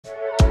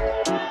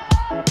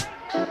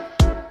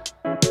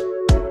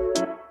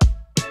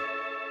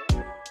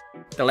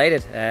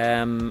Delighted,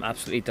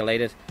 absolutely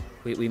delighted.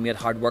 We made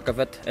hard work of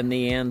it in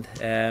the end,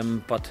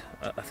 but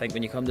I think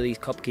when you come to these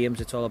cup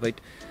games, it's all about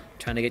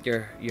trying to get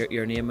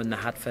your name in the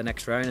hat for the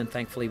next round, and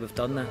thankfully we've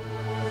done that.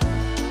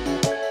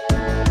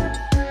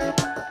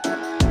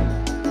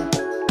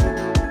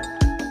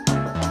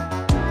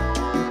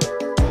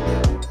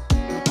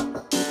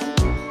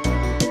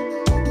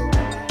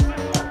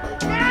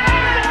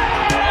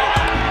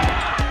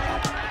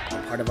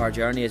 Part of our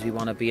journey is we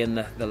want to be in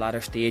the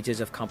latter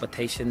stages of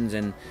competitions,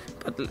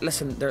 but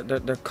listen,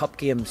 they're cup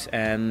games,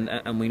 and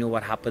we know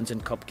what happens in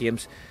cup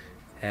games,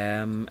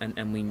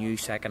 and we knew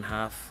second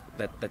half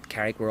that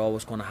Carrick were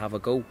always going to have a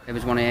go. It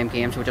was one of them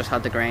games we just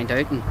had to grind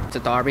out, and it's a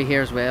derby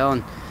here as well,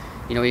 and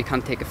you know you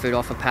can't take a foot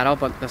off a pedal,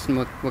 but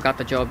listen, we got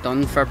the job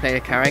done. Fair play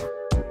to Carrick.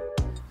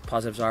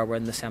 Positives are we're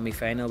in the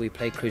semi-final, we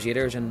play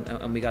Crusaders,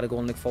 and we got to go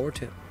and look forward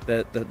to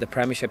it. The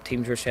Premiership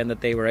teams were saying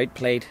that they were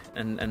outplayed,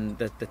 and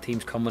the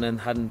teams coming in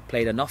hadn't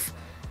played enough,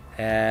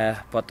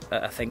 but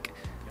I think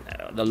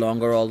the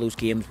longer all those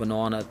games went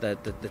on,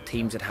 the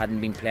teams that hadn't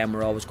been playing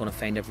were always going to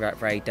find it very,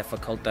 very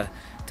difficult to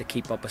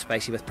keep up,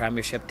 especially with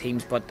Premiership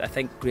teams. But I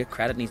think great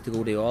credit needs to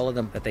go to all of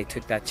them, that they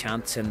took that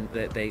chance and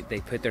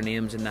they put their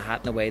names in the hat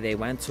and away they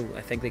went, so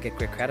I think they get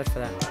great credit for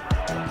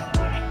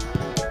that.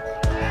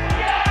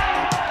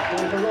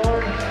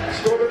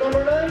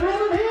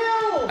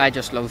 I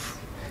just love,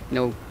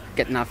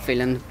 getting that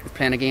feeling of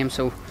playing a game.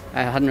 So it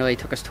hadn't really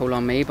took its toll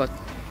on me, but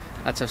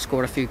I've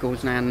scored a few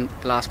goals now in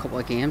the last couple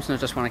of games, and I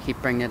just want to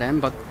keep bringing it in.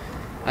 But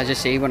as you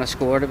see, when I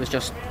scored, it was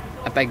just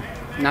a big,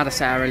 not a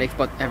sigh of relief,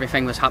 but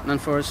everything was happening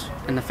for us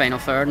in the final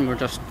third, and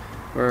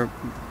we're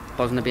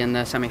buzzing to be in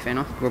the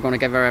semi-final. We're going to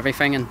give her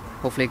everything and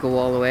hopefully go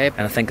all the way.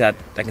 And I think that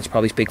I can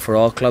probably speak for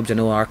all clubs. I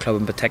know our club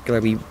in particular,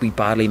 we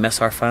badly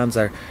miss our fans.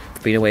 They've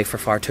been away for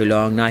far too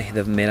long now.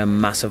 They've made a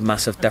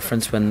massive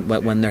difference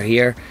when they're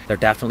here. They're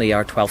definitely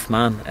our 12th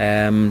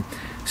man.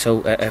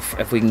 So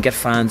if we can get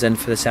fans in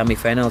for the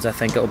semi-finals, I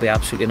think it will be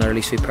absolutely and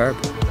utterly superb.